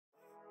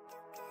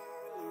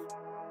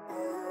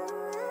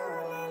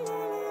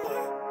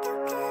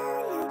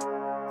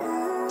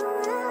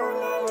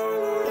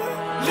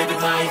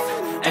Living life,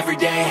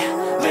 everyday,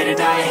 late at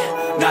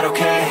night, not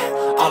okay.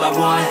 All I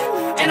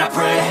want, and I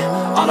pray,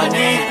 all I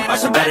need are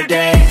some better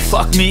days.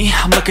 Fuck me,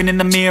 I'm looking in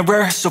the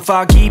mirror, so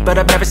foggy, but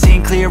I've never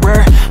seen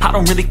clearer. I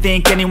don't really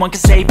think anyone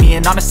can save me,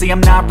 and honestly I'm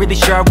not really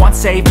sure I want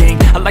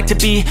saving. I like to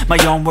be my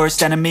own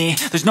worst enemy.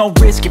 There's no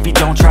risk if you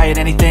don't try at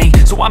anything,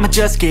 so I'ma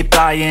just keep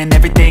buying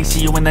everything.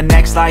 See you in the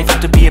next life,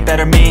 have to be a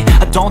better me.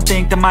 I don't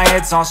think that my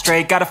head's on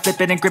straight, gotta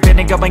flip it and grip it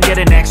and go and get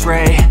an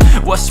x-ray.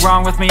 What's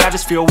wrong with me? I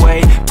just feel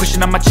weight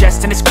pushing on my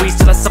chest and it squeezes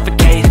till I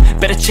suffocate.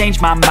 Better change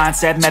my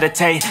mindset,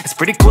 meditate. It's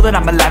pretty cool that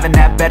I'm alive and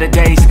have better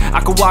days. I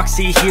could walk,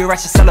 see, hear, I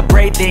should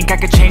celebrate. Think I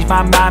could change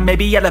my mind,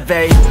 maybe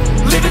elevate.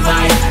 Living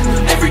life,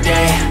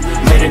 everyday,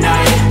 late at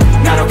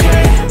night, not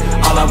okay.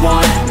 All I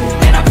want,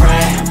 and I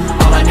pray,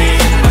 all I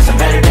need are some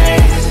better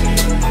days.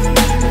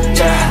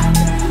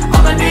 Yeah,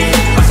 all I need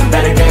are some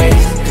better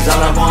days. Cause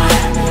all I want,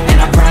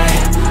 and I pray,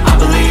 I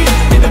believe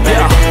in the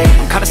better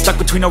days. I'm kinda stuck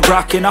between a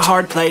rock and a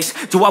hard place.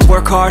 Do I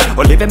work hard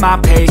or live at my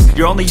pace?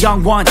 You're only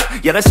young once,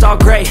 yeah that's all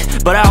great,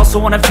 but I also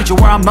want a future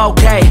where I'm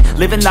okay.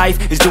 Living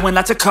life is doing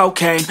lots of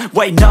cocaine.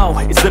 Wait no,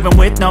 it's living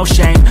with no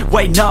shame.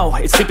 Wait no,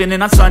 it's sleeping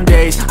in on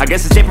Sundays. I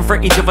guess it's different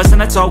for each of us and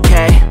that's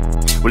okay.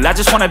 Well I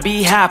just wanna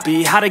be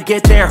happy, how to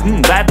get there?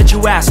 Glad that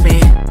you asked me.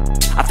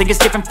 I think it's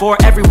different for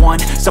everyone.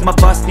 Some of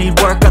us need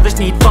work, others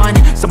need fun.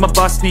 Some of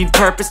us need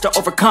purpose to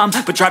overcome.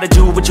 But try to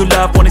do what you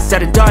love when it's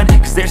said and done.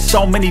 Cause there's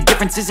so many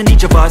differences in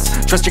each of us.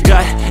 Trust your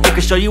gut, it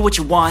can show you what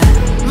you want.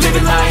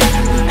 Living life,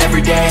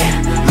 everyday,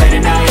 late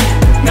at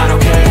night, not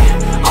okay.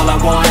 All I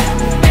want,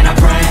 and I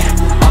pray,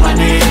 all I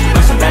need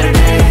are some better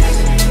days.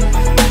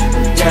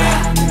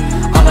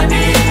 Yeah, all I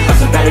need are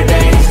some better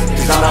days.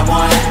 Cause all I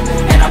want,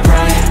 and I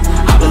pray,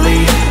 I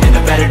believe in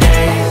the better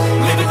days.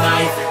 Living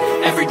life,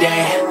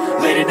 everyday,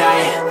 late at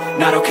night,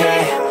 not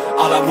okay.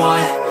 All I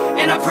want,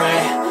 and I pray,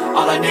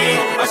 all I need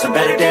are some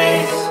better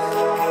days.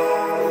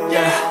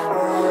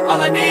 Yeah,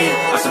 all I need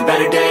are some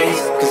better days.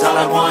 Cause all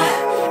I want,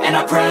 and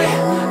I pray,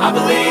 I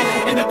believe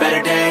in the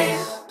better days.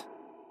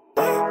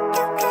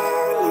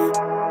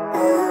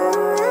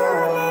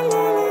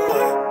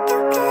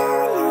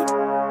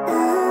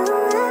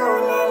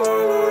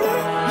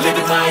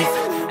 Living life,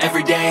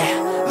 everyday,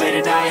 late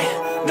at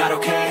night, not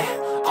okay.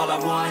 All I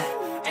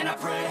want, and I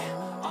pray.